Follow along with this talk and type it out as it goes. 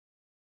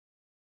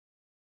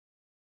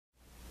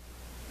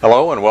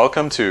Hello and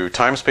welcome to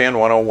TimeSpan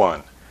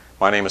 101.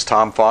 My name is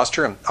Tom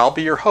Foster and I'll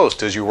be your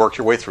host as you work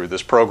your way through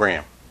this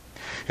program.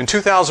 In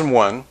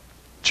 2001,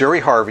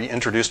 Jerry Harvey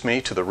introduced me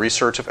to the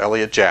research of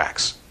Elliott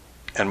Jaques,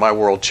 and my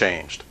world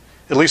changed,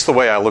 at least the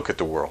way I look at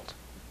the world.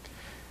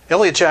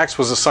 Elliott Jaques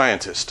was a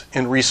scientist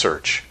in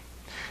research.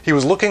 He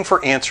was looking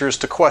for answers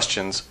to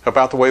questions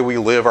about the way we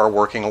live our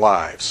working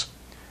lives.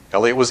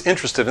 Elliott was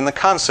interested in the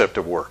concept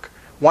of work,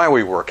 why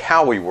we work,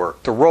 how we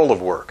work, the role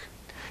of work.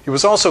 He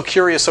was also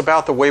curious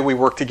about the way we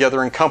work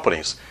together in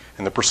companies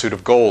in the pursuit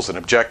of goals and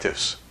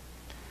objectives.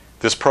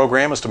 This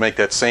program is to make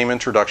that same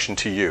introduction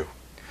to you.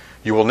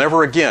 You will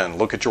never again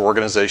look at your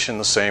organization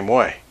the same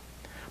way.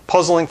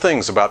 Puzzling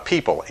things about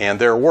people and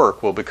their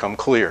work will become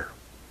clear.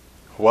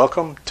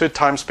 Welcome to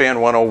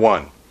TimeSpan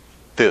 101.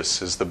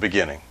 This is the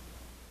beginning.